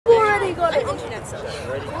internet service.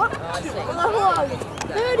 Ready? What?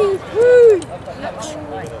 32!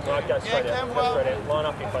 Right, go straight out. Go straight out. Line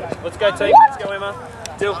up here, buddy. Let's go, team. Let's go, Emma.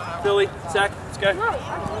 Dill, Billy, Zach. Let's go.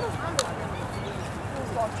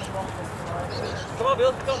 Come on,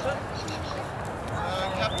 Bill. Come on, Bill.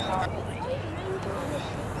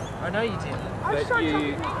 I know you did, but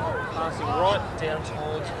you passing right down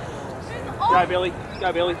towards. Go, Billy.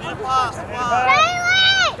 Go, Billy. Bailey!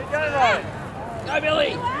 Keep going, Ryan. Go, Billy.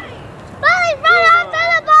 Bailey, run after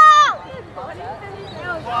the ball!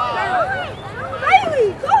 Bailey!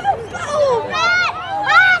 Go! Go!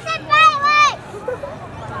 Pass it, Bailey!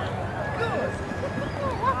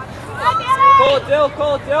 Call it, Dill.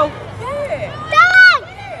 Call it, Dill. Done!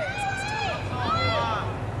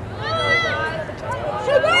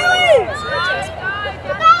 Shoot Bailey!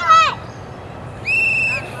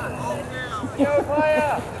 Go,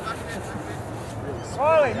 player.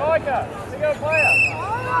 Riley, Micah. Go, player.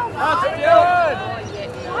 That's it, Dill.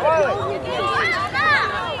 Riley.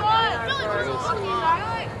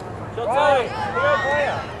 Shot Riley. Go,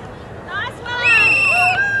 player. Nice one!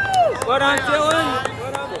 Well done, Dylan.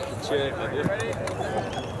 Well done. Ready?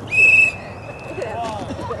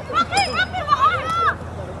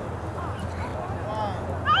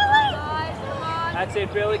 That's it,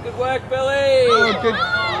 Billy. Good work, Billy. Oh, good.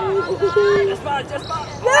 Just mark, just mark.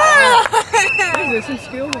 Yeah! There's some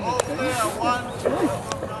skill in it.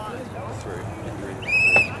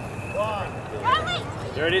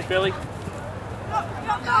 There it is, Billy.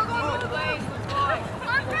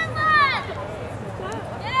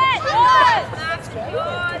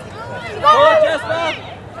 Call it,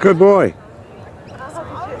 Jasper. Good boy.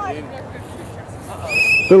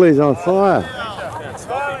 Billy's on fire.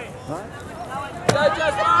 Go,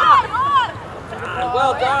 Jasper.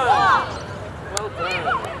 Well done. Well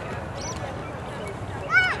done.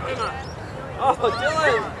 Oh,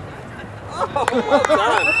 Dylan. Oh, well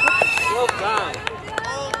done. Well done.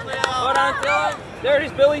 Well done, Dylan. There it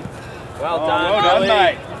is, Billy. Well done, Well done, Billy.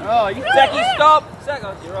 mate. Oh, you Zachy, stop. Zach,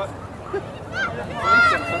 oh, you're right.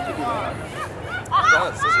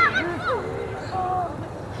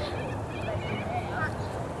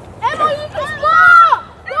 Emma, you can score!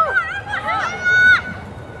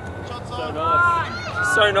 So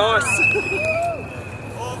nice. So nice.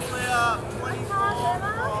 All clear, 24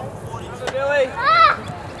 from 42. Billy.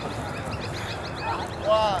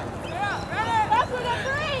 One. That's what I'm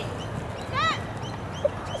doing!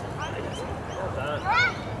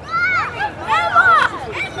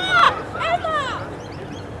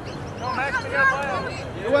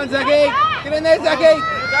 Good one, Zachy. Get in there, Zachy.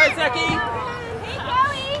 Go, Zachy. Keep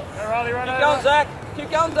going! Keep going, Zach. Keep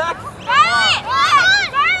going, Zach. Bailey!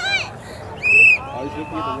 Oh, he's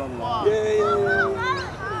looking at the wrong line.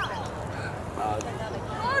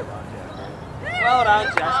 Well done,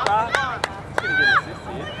 Jasper. He's going to get an assist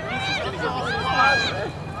here. He's just going to get an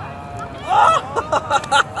assist.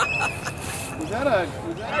 Was that a...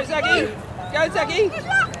 Go, Zachy. Go, Zachy.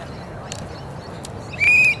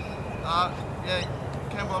 Yeah,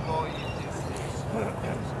 Camberwell ball, you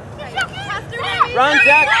Run,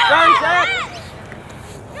 Zach. Run, Zach.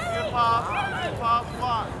 good pass,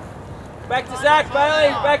 one. Back to Zach, Bailey.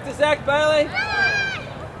 Back to Zach, Bailey.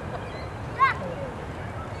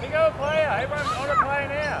 Pick up a player. Everyone on a player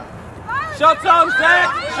now. Shots on,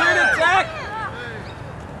 Zach. Shoot it, Zach.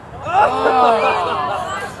 Oh.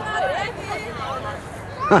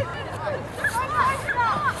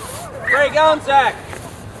 Where are you going, Zach?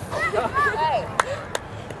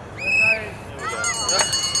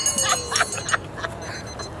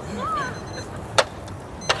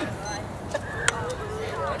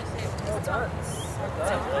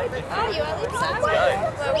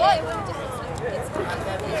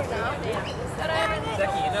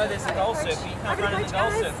 Zachy, you know there's a goal circle. You can't run in the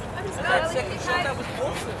goal circle. That second shot, that was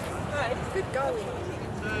awesome. Good goalie.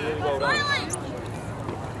 Really well done.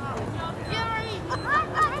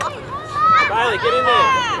 Bailey, get in there.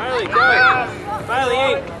 Bailey, go. Bailey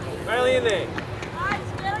in. Bailey in there.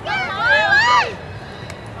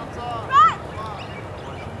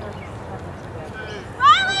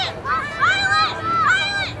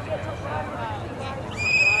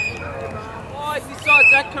 Oh, it's this side,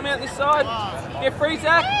 Zach. Come out this side. Get free,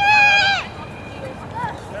 Zach.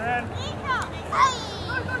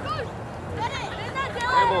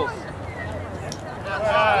 Handballs.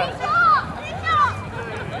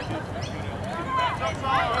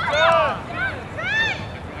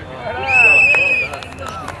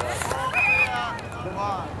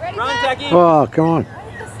 Run, Zachy. Oh, come on.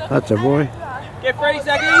 That's a boy. Get free,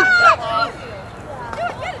 Zachy.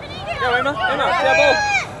 Go, Emma. Emma, get that ball.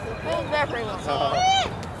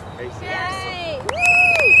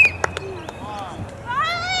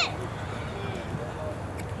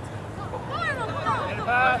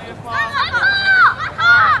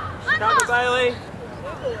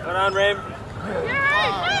 done, Rem.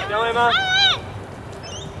 Go, Emma.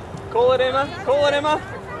 Call it, Emma. Call it, Emma.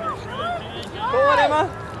 Call it, Emma.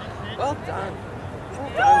 Well done. Well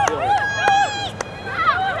done, Dylan.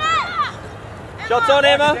 Shots on,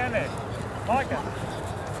 Emma.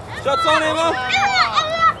 Shots on, Emma.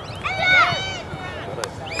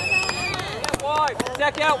 Out wide.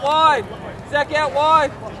 Zach out wide. Zach out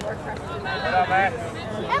wide.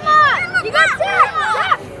 Emma, you got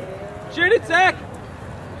Zach. Shoot it, Zach.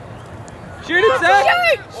 Shoot it, Zach.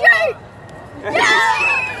 Shoot.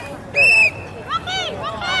 Rocky.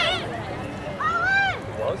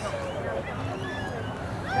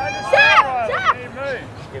 Zach.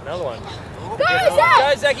 Get another one. Go, Zach. Go,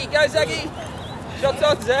 Zachy. Go, Zachy. Shots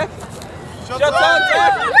on, Zach. Shots on,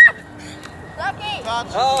 Zach. Rocky.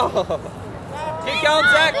 Touch. Oh. Keep going,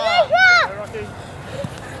 Zach. Rocky.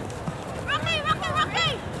 Rocky,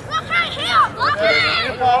 here. Rocky.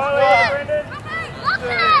 Near pass, Brendan.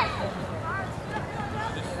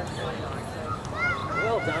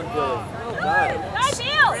 Well done, Billy. Well done. Go,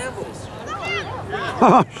 Bill.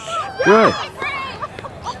 Oh, good.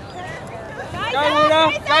 Go, Wooder.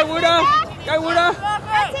 Go, Wooder. Go, Wooder.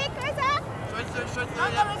 That's it, go, Zach. Shoot there,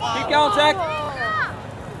 yeah. Keep going, Zach.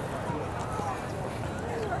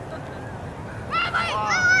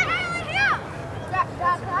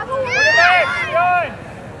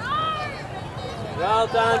 Well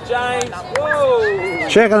done, James. Whoa.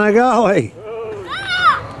 Checking the goalie.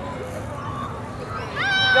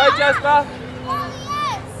 Go, Jasper.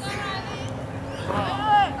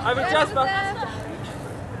 Over Jasper.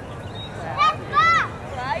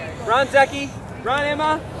 Run, Zachy. Run,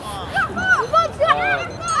 Emma.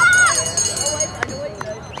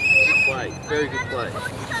 Good play. Very good play.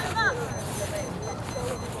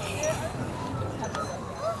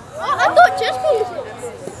 I thought Jasper was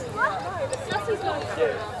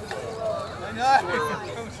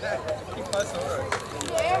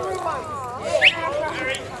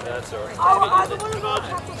That's all right.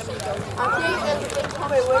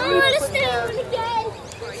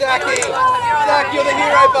 Zachy, you're the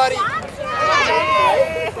hero, buddy.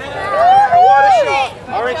 What a shot.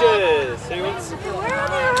 Oranges. Who wants?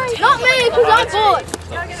 Not me, because I bought.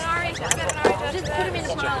 Just put him in the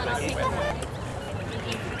pile.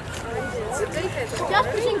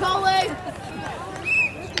 Jasper's in goalie.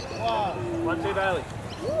 1-2 Bailey.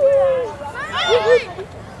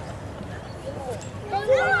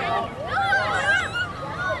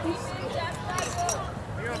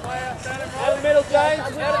 Out of the middle, James.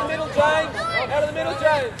 Out of the middle, James. Out of the middle,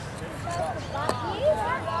 James.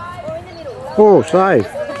 Oh, save.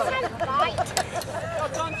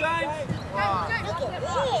 Shots on, James.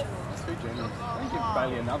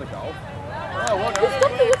 Bailey another goal.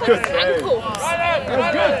 Good ankle. That was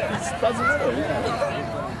good. He's buzzing through, yeah.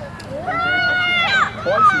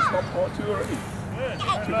 Twice he's got part two already.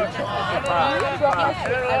 Two good shots.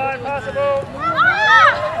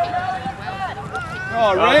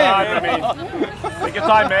 Oh, Red! Take your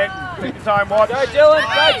time, mate. Take your time, watch. Go, Dylan.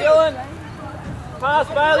 Go, Dylan. Pass,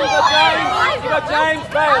 Bailey. You got James. You got James,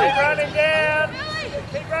 Bailey. Keep running down.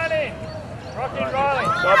 Keep running. Rocky and Riley.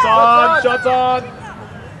 Shots on! Shots on!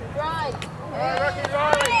 Rocky and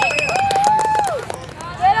Riley.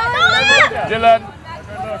 Dylan!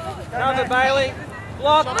 Cover, Bailey.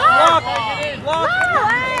 Block, block, block.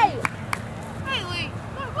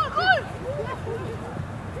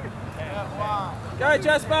 Go,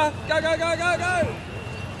 Jasper. Go, go, go, go, go.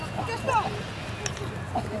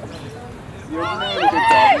 You're really good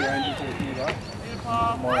job, the Rangers talking about.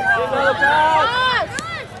 Another pass.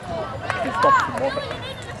 He stops the ball.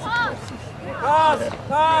 Pass,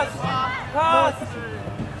 pass, pass.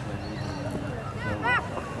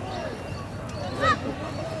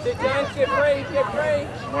 Sit down, get free, get free.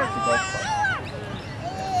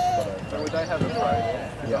 So would they have a play?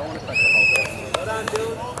 Yeah, I want to take the whole thing. Well done,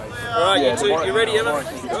 Dylan. All right, you two, you ready, Emma?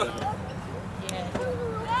 Go.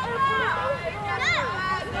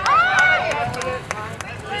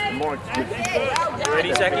 You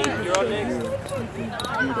ready, Zachy? You're on next.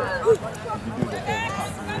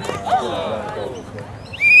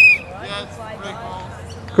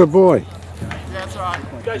 Good boy. Yeah, that's all right.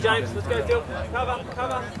 Let's go, James. Let's go, Dylan. Cover,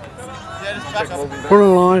 cover, cover. Yeah, just back up. Put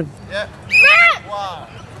in line. Yeah. Wow.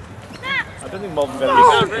 I don't think Malton Keep better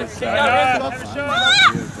going, Vince. Keep going,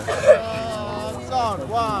 Vince. It's on.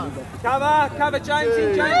 One. Cover, cover, James.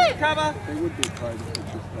 James, cover.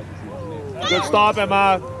 Good stop,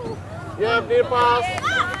 Emma. Yeah, near pass.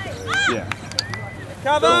 Yeah.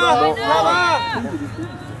 Cover, cover.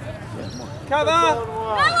 Cover.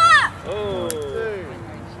 Oh.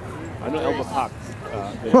 I know Elba Park.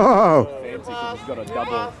 Whoa. Fancy because he's got a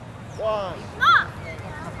double. One.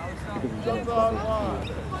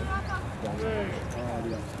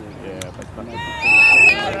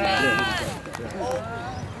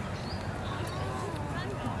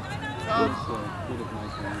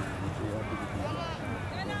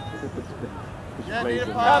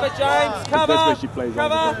 Cover, James, cover!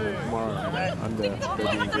 Cover!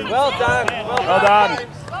 Well done, well done.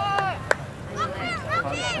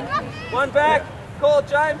 One back, call it,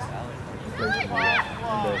 James.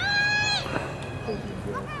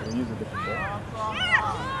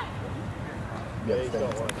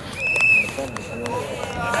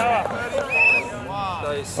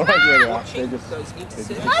 Those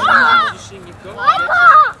interceptions you've got.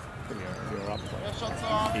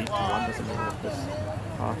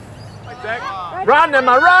 Run,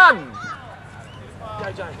 Emma, run! Go,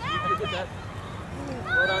 James, you did that.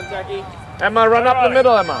 Well done, Zachy. Emma, run up the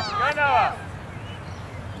middle, Emma. Go, Noah.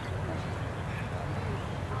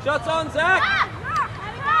 Shots on, Zach.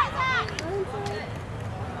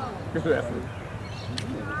 Good effort.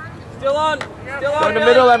 Still on. Still on. Go in the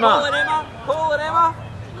middle, Emma. Call it, Emma. Call it, Emma.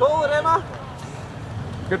 Call it, Emma.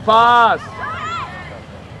 Good pass.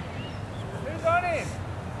 Who's on him?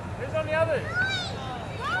 Who's on the others?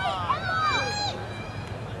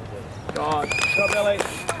 God. Go, Billy.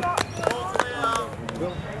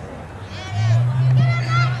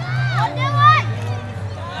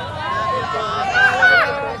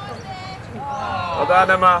 Well done,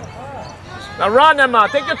 Emma. Now run, Emma.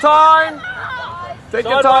 Take your time. Take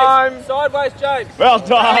your time. Sideways, James. Well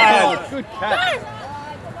done. Good catch.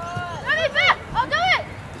 I'll do it.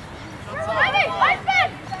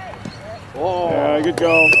 Oh. Yeah, good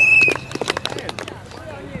goal.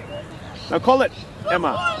 Now call it,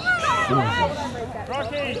 Emma.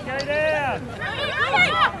 Rocky, go down.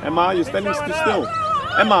 Emma, you're standing still.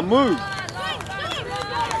 Emma, move.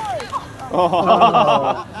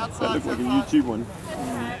 Oh, that looks like a YouTube one.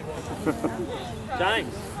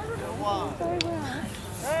 James.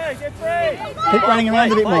 Hey, get free. Keep running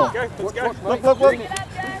around a bit more. Go, let's go. Look.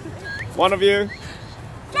 One of you.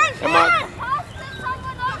 Emma.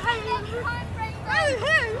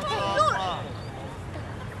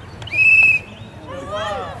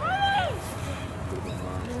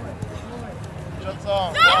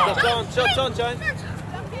 Shots on, James.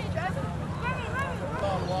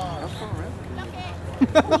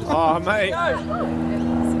 Oh, mate.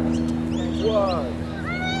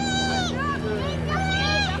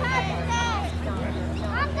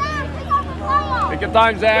 Take your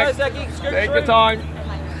time, Zach. Go, Zachy. Scoop Take through. your time.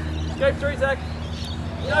 Scoop through, Zach.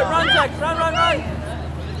 Go, run, Zach. Run.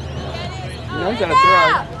 He knows how to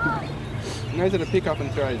throw. He knows how to pick up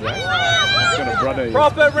and throw, Zach. He's got a brother.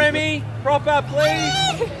 Proper, Remy. Proper,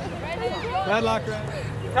 please. Bad luck, Ray.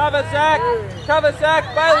 Cover, Zach. Cover, Zach.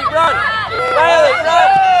 Bailey, run. Bailey, run.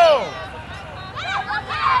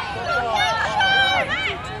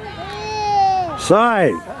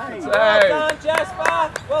 Save. Well done,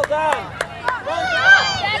 Jasper. Well done.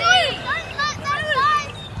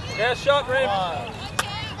 Now shot, Rem.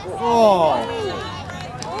 Oh.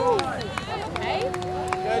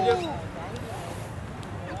 Go, just.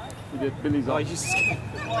 You get Billy's Oh, off. you just.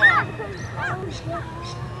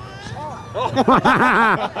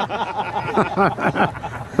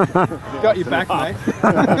 Got your back, mate.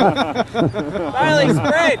 Bailey,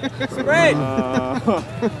 spread.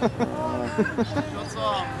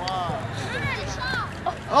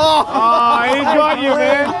 Oh, he's got you,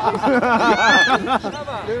 man.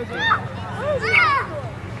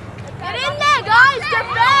 Get in there, guys.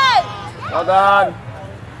 Defend. Well done.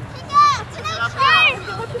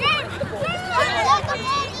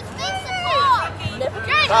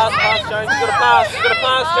 Pass, James. You got to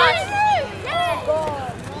pass, James.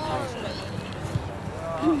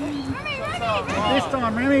 This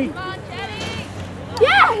time, Remy.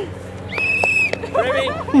 Yeah. Remy.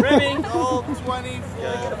 Goal 24.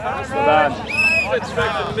 Well done. Let's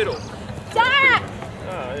straight to the middle. Jack.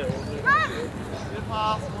 Good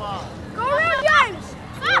pass, one. Go around, James.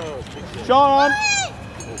 Sean.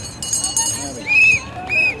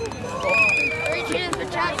 Cheers for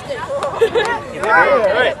Chadstone.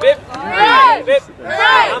 Alright, Bip.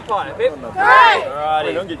 Right. Umpire, Bip. Right.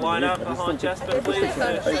 Alrighty, line up behind Jasper, please.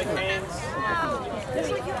 Shake hands.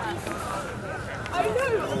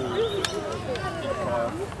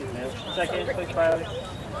 Shake hands, please, Bailey.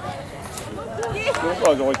 Your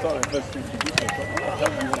guys always thought first thing to do. How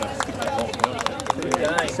do you want to stick that long? Good game.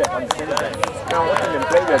 Now watching them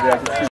play there, I can see